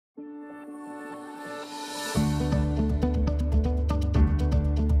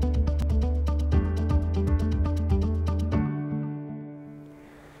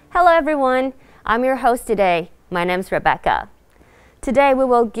Hello everyone, I'm your host today. My name is Rebecca. Today we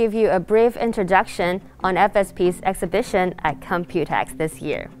will give you a brief introduction on FSP's exhibition at COMPUTEX this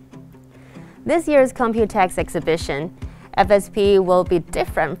year. This year's COMPUTEX exhibition, FSP will be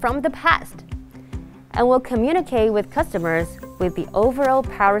different from the past and will communicate with customers with the overall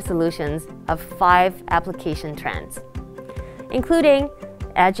power solutions of 5 application trends, including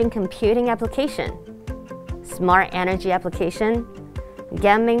edge and computing application, smart energy application,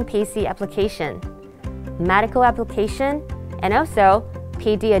 gaming PC application, medical application, and also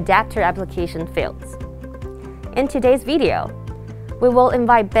PD adapter application fields. In today's video, we will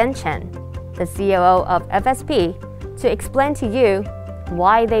invite Ben Chen, the COO of FSP, to explain to you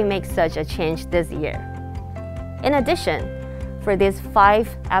why they make such a change this year. In addition, for these 5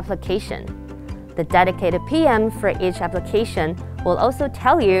 applications, the dedicated PM for each application will also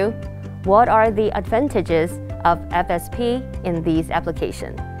tell you what are the advantages of FSP in these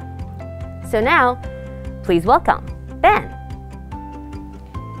applications. So now, please welcome Ben.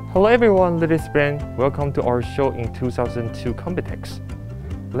 Hello everyone, this is Ben. Welcome to our show in 2002 COMPUTEX.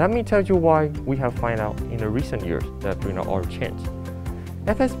 Let me tell you why we have found out in the recent years that bring out our change.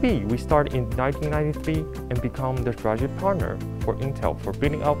 FSP, we started in 1993 and become the strategic partner for Intel for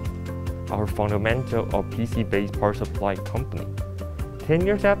building up our fundamental of PC-based power supply company. 10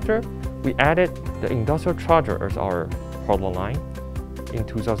 years after, we added the industrial charger as our product line. In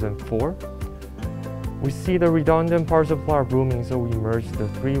 2004, we see the redundant power supply booming, so we merged the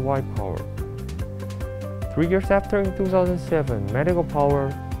 3Y power. 3 years after, in 2007, medical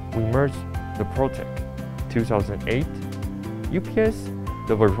power, we merged the Protec. 2008, UPS,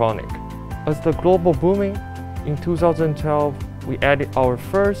 the Vertronic. As the global booming, in 2012, we added our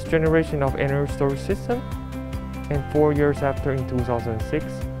first generation of energy storage system, and 4 years after, in 2006,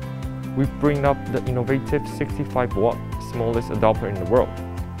 we bring up the innovative 65-watt smallest adapter in the world.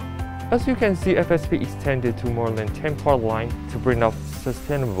 As you can see, FSP extended to more than 10 product lines to bring up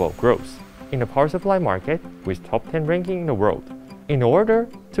sustainable growth in the power supply market with top 10 ranking in the world. In order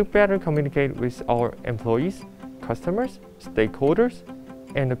to better communicate with our employees, customers, stakeholders,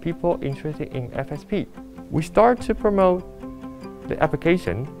 and the people interested in FSP, we start to promote the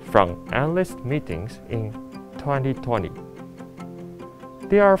application from analyst meetings in 2020.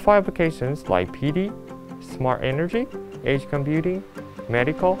 There are 5 applications like PD, smart energy, edge computing,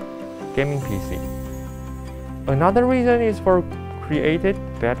 medical, gaming PC. Another reason is for created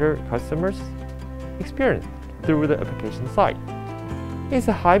better customers experience through the application side. It's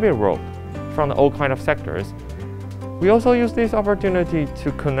a hybrid world from all kinds of sectors. We also use this opportunity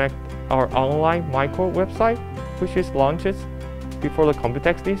to connect our online micro website, which is launched before the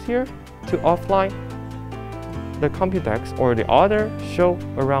COMPUTEX this year, to offline the COMPUTEX or the other show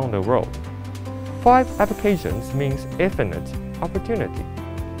around the world. 5 applications means infinite opportunity.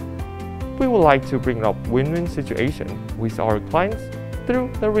 We would like to bring up win-win situation with our clients through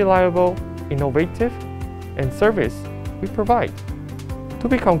the reliable, innovative, and service we provide. To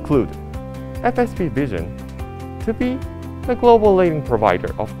be concluded, FSP vision to be the global leading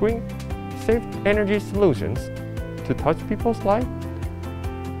provider of green, safe energy solutions to touch people's lives,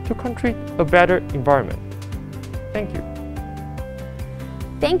 to create a better environment. Thank you.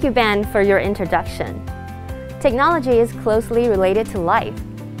 Thank you, Ben, for your introduction. Technology is closely related to life.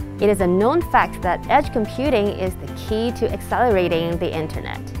 It is a known fact that edge computing is the key to accelerating the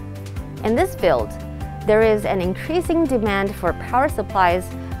internet. In this field, there is an increasing demand for power supplies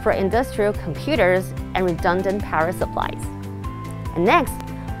for industrial computers and redundant power supplies. And next,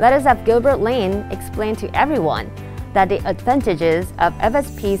 let us have Gilbert Lane explain to everyone that the advantages of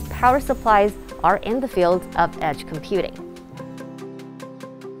FSP's power supplies are in the field of edge computing.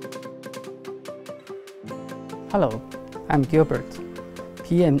 Hello, I'm Gilbert,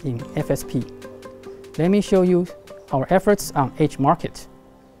 PM in FSP. Let me show you our efforts on edge market.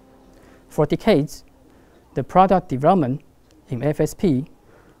 For decades, the product development in FSP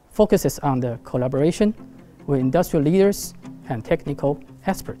focuses on the collaboration with industrial leaders and technical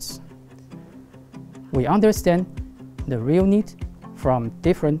experts. We understand the real need from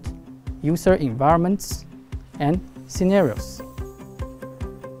different user environments and scenarios.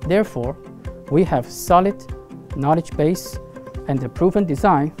 Therefore, we have solid knowledge base and a proven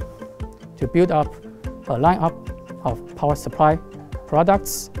design to build up a lineup of power supply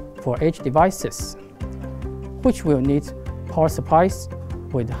products for edge devices, which will need power supplies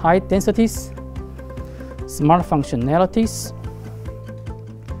with high densities, smart functionalities,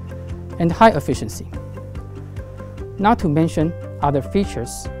 and high efficiency. Not to mention other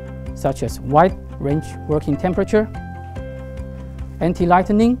features such as wide range working temperature,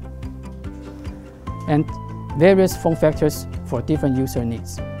 anti-lightning, and various form factors for different user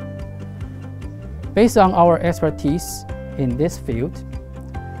needs. Based on our expertise in this field,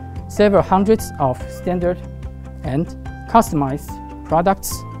 several hundreds of standard and customized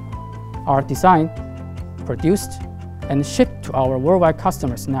products are designed, produced, and shipped to our worldwide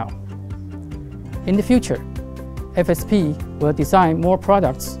customers now. In the future, FSP will design more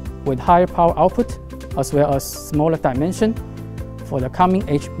products with higher power output as well as smaller dimension for the coming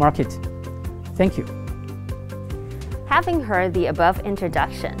age market. Thank you. Having heard the above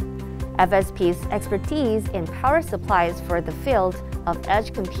introduction, FSP's expertise in power supplies for the field of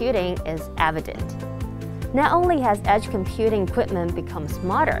edge computing is evident. Not only has edge computing equipment become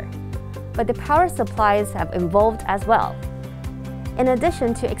smarter, but the power supplies have evolved as well. In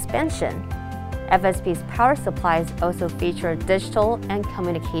addition to expansion, FSP's power supplies also feature digital and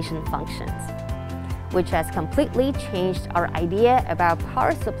communication functions, which has completely changed our idea about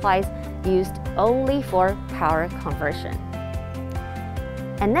power supplies used only for power conversion.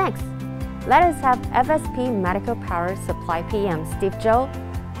 And next, let us have FSP Medical Power Supply PM Steve Zhou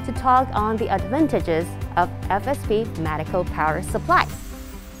to talk on the advantages of FSP Medical Power Supplies.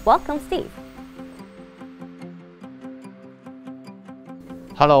 Welcome, Steve.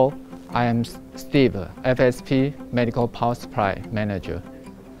 Hello, I am Steve, FSP Medical Power Supply Manager.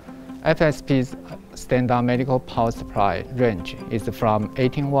 FSP's standard medical power supply range is from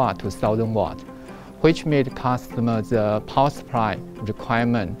 18 watt to 1000 watt, which meet customers' power supply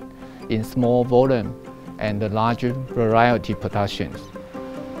requirement in small volume and large variety productions.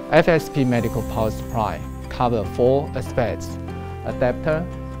 FSP Medical Power Supply cover 4 aspects: adapter,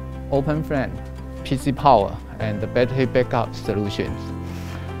 open frame, PC power, and battery backup solutions.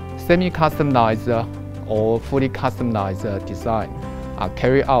 Semi-customized or fully customized design are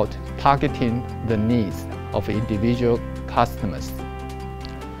carried out targeting the needs of individual customers.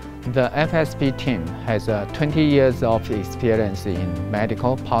 The FSP team has 20 years of experience in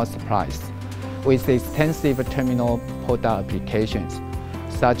medical power supplies with extensive terminal product applications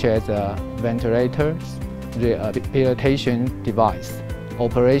such as ventilators, rehabilitation device,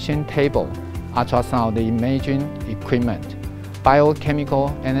 operation table, ultrasound imaging equipment, biochemical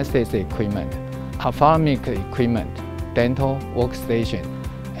analysis equipment, ophthalmic equipment, dental workstation,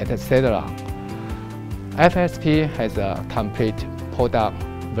 etc. FSP has a complete product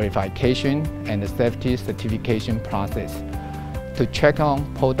verification and safety certification process to check on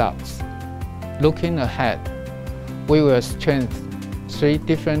products. Looking ahead, we will strengthen 3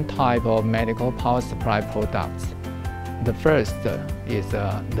 different types of medical power supply products. The first is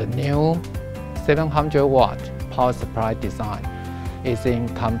the new 700 watt power supply design. It's in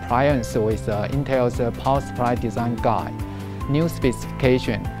compliance with Intel's Power Supply Design Guide, new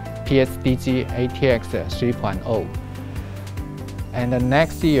specification PSDG ATX 3.0. And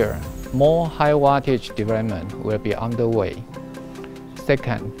next year, more high wattage development will be underway.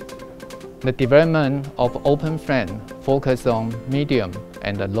 Second, the development of open frame focus on medium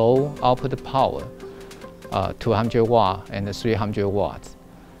and low output power, 200 watt and 300 watts,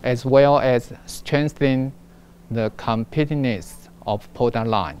 as well as strengthening the competitiveness of product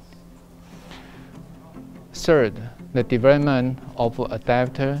line. Third, the development of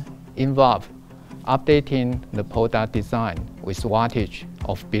adapter involves updating the product design with wattage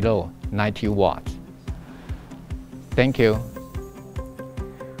of below 90 watts. Thank you.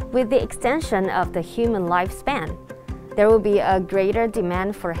 With the extension of the human lifespan, there will be a greater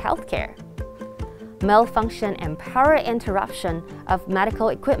demand for healthcare. Malfunction and power interruption of medical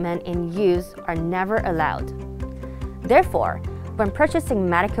equipment in use are never allowed. Therefore, when purchasing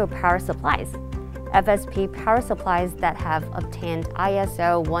medical power supplies, FSP power supplies that have obtained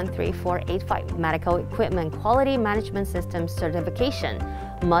ISO 13485 Medical Equipment Quality Management System certification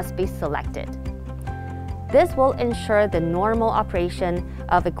must be selected. This will ensure the normal operation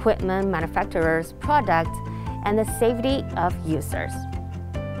of equipment manufacturers' products and the safety of users.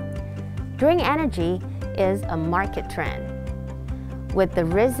 Green energy is a market trend. With the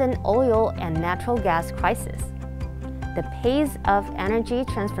recent oil and natural gas crisis, the pace of energy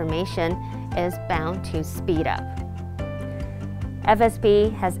transformation is bound to speed up.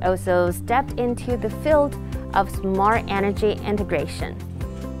 FSP has also stepped into the field of smart energy integration.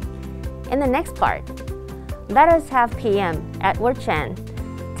 In the next part, let us have PM Edward Chen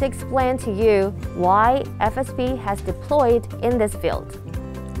to explain to you why FSP has deployed in this field.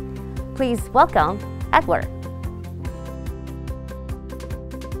 Please welcome Edward.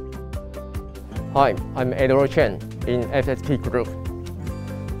 Hi, I'm Edward Chen in FSP Group.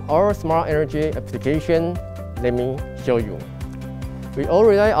 Our smart energy application, let me show you. We all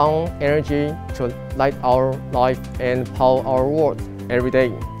rely on energy to light our life and power our world every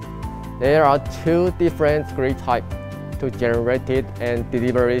day. There are 2 different grid types to generate it and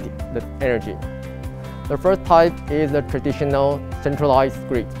deliver the energy. The first type is the traditional centralized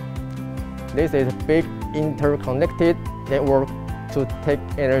grid. This is a big interconnected network to take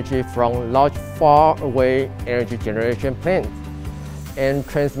energy from large far-away energy generation plants and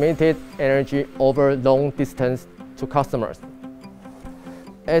transmitted energy over long distance to customers.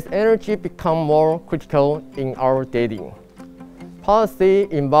 As energy becomes more critical in our daily, policy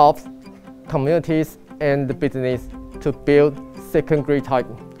involves communities and business to build second grid type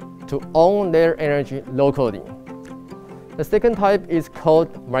to own their energy locally. The second type is called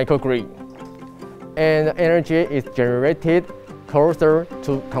microgrid, and energy is generated closer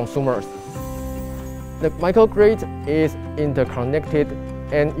to consumers. The microgrid is interconnected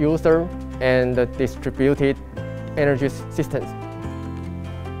end user and distributed energy systems.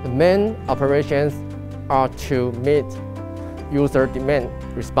 The main operations are to meet user demand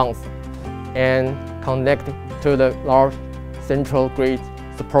response and connect to the large central grid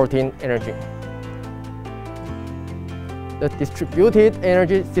supporting energy. The distributed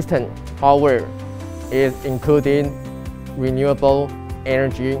energy system hardware is including renewable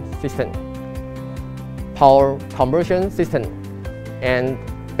energy system, power conversion system, and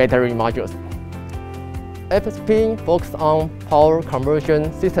battery modules. FSP focuses on power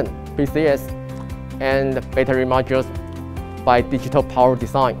conversion system, PCS, and battery modules by digital power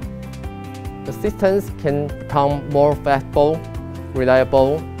design. The systems can become more flexible,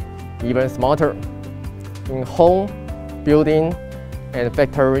 reliable, even smarter in home, building, and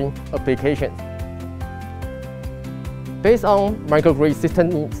factory applications. Based on microgrid system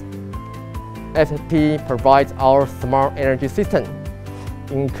needs, FSP provides our smart energy system.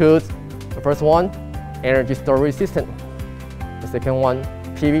 Includes the first one, energy storage system. The second one,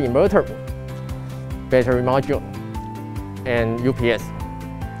 PV inverter, battery module, and UPS.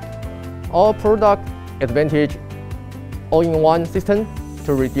 All product advantage all-in-one system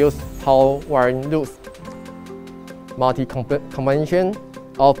to reduce power wiring loss, multi-combination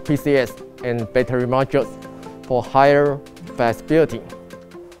of PCS and battery modules for higher flexibility.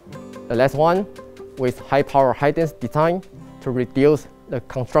 The last one, with high power, high density design to reduce the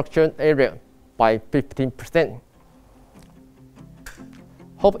construction area by 15%.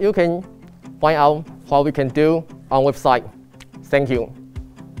 Hope you can find out what we can do on website. Thank you.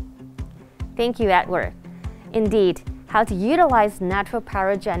 Thank you, Edward. Indeed, how to utilize natural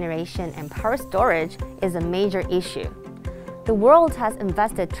power generation and power storage is a major issue. The world has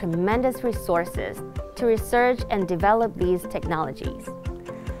invested tremendous resources to research and develop these technologies.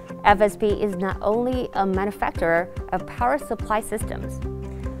 FSP is not only a manufacturer of power supply systems,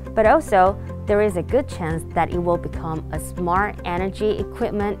 but also there is a good chance that it will become a smart energy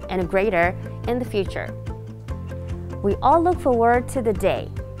equipment integrator in the future. We all look forward to the day.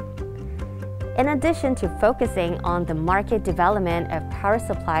 In addition to focusing on the market development of power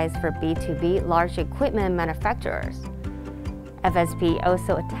supplies for B2B large equipment manufacturers, FSP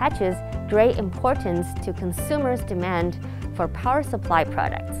also attaches great importance to consumers' demand for power supply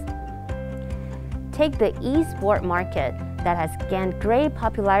products. Take the e-sport market that has gained great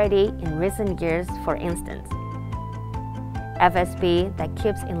popularity in recent years, for instance. FSP that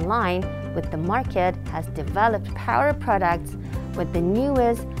keeps in line with the market has developed power products with the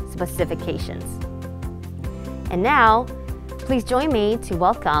newest specifications. And now, please join me to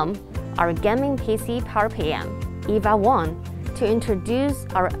welcome our gaming PC Power PM, Eva Wong, to introduce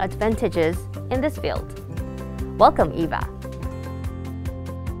our advantages in this field. Welcome, Eva.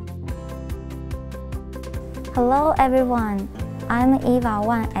 Hello everyone, I'm Eva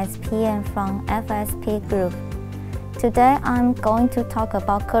Wang as PM from FSP Group. Today I'm going to talk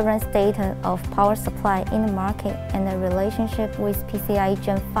about current status of power supply in the market and the relationship with PCIe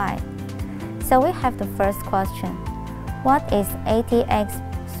Gen 5. So we have the first question. What is ATX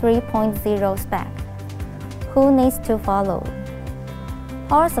 3.0 spec? Who needs to follow?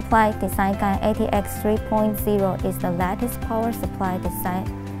 Power supply design guide ATX 3.0 is the latest power supply design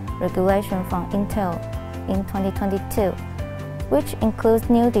regulation from Intel in 2022, which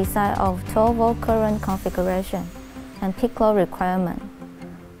includes new design of 12-volt current configuration and peak load requirement.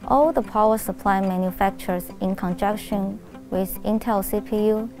 All the power supply manufacturers in conjunction with Intel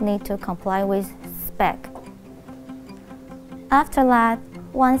CPU need to comply with spec. After that,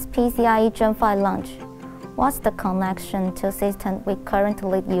 once PCIe Gen 5 launch, what's the connection to system we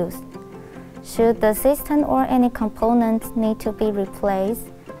currently use? Should the system or any components need to be replaced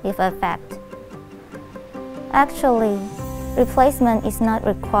if affected? Actually, replacement is not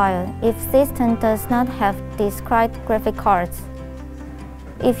required if system does not have described graphic cards.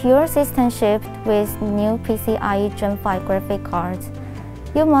 If your system shipped with new PCIe Gen 5 graphic cards,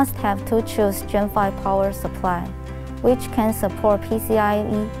 you must have to choose Gen 5 power supply, which can support PCIe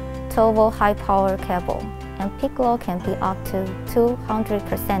 12-volt high-power cable, and peak load can be up to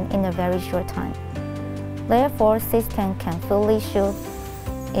 200% in a very short time. Therefore, system can fully show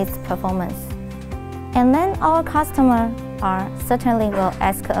its performance. And then our customers certainly will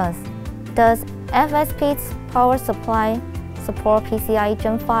ask us, does FSP's power supply support PCIe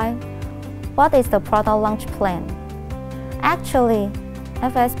Gen 5? What is the product launch plan? Actually,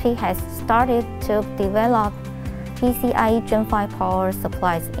 FSP has started to develop PCIe Gen 5 power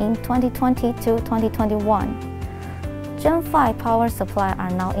supplies in 2020 to 2021. Gen 5 power supply are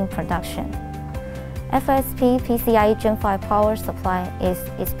now in production. FSP PCIe Gen 5 power supply is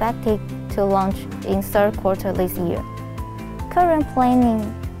expected to launch in third quarter this year. Current planning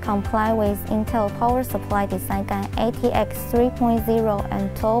comply with Intel power supply design guide ATX 3.0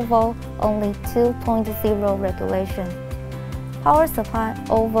 and 12-volt only 2.0 regulation. Power supply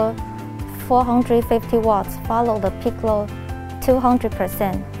over 450 watts follow the peak load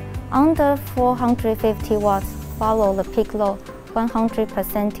 200%. Under 450 watts follow the peak load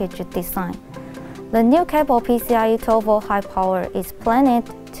 100% design. The new cable PCIe 12-volt high power is planned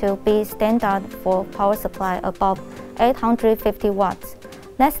to be standard for power supply above 850 watts.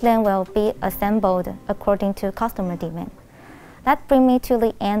 Next lane will be assembled according to customer demand. That brings me to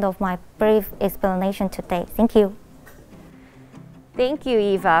the end of my brief explanation today. Thank you. Thank you,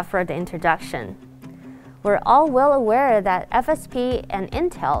 Eva, for the introduction. We're all well aware that FSP and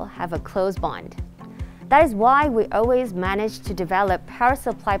Intel have a close bond. That is why we always manage to develop power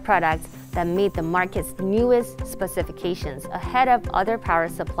supply products that meet the market's newest specifications ahead of other power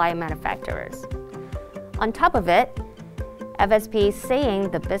supply manufacturers. On top of it, FSP is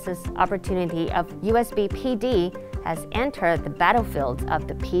saying the business opportunity of USB PD has entered the battlefield of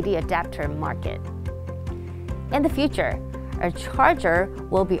the PD adapter market. In the future, a charger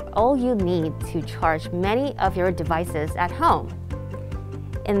will be all you need to charge many of your devices at home.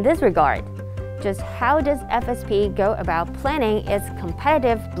 In this regard, just how does FSP go about planning its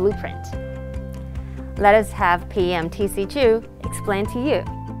competitive blueprint? Let us have PM TC Chu explain to you.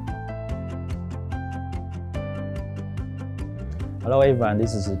 Hello everyone,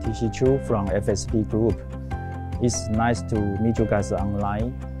 this is TC Chu from FSP Group. It's nice to meet you guys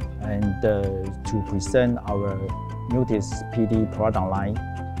online and to present our newest PD product line.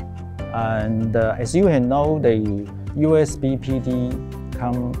 And as you know, the USB PD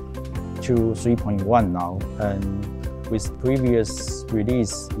come to 3.1 now, and with previous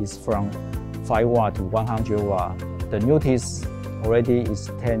release is from 5 watt to 100 watt. The newest already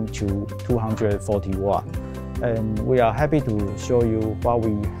is 10 to 240 watt. And we are happy to show you what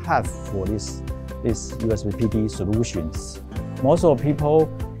we have for this USB PD solutions. Most of people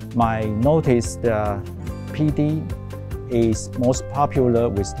might notice the PD is most popular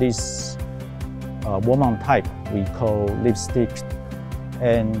with this warm-on type we call lipstick.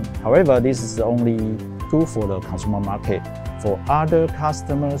 And however, this is only true for the consumer market. For other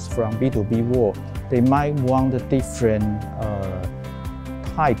customers from B2B world, they might want a different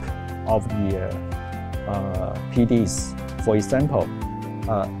type of the PDs. For example,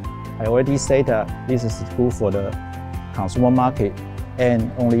 I already said that this is good for the consumer market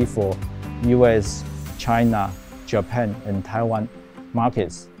and only for US, China, Japan, and Taiwan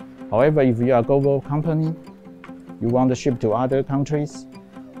markets. However, if you are a global company, you want to ship to other countries,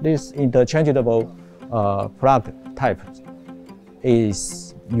 this interchangeable plug type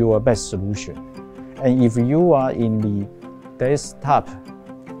is your best solution. And if you are in the desktop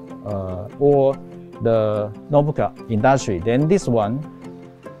or the notebook industry, then this one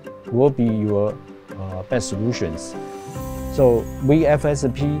will be your best solutions. So we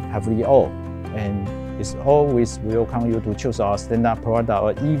FSP have the all, and it's always welcome you to choose our standard product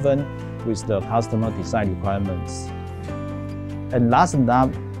or even with the customer design requirements. And last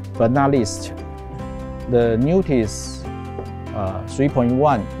but not least, the newest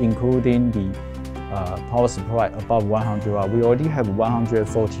 3.1, including the power supply above 100 watt. We already have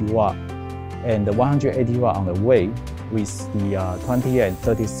 140 watt and the 180 watt on the way with the 20 and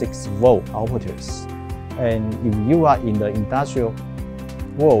 36 volt outputs. And if you are in the industrial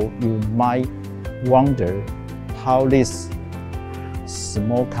world, you might wonder how this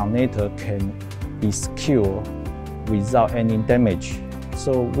small connector can be secure without any damage.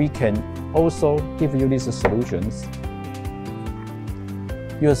 So we can also give you these solutions.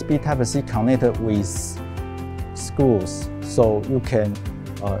 USB Type-C connector with screws, so you can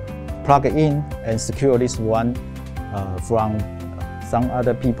plug it in and secure this one from some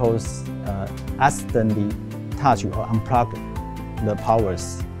other people's accidentally touch or unplug the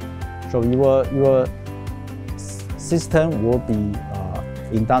powers. So your system will be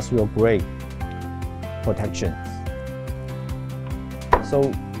industrial grade protection.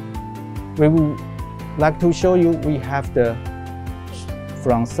 So we would like to show you we have the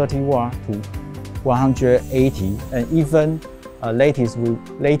from 30 watt to 180, and even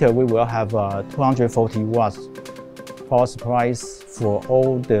later we will have 240 watts power supplies for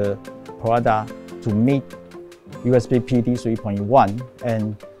all the product to meet USB PD 3.1,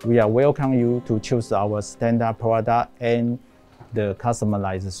 and we are welcome you to choose our standard product and the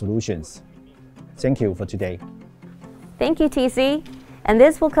customized solutions. Thank you for today. Thank you, TC. And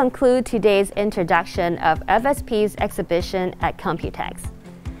this will conclude today's introduction of FSP's exhibition at COMPUTEX.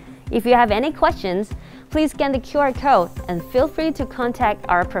 If you have any questions, please scan the QR code and feel free to contact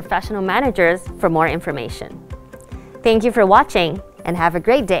our professional managers for more information. Thank you for watching and have a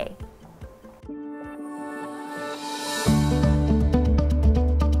great day.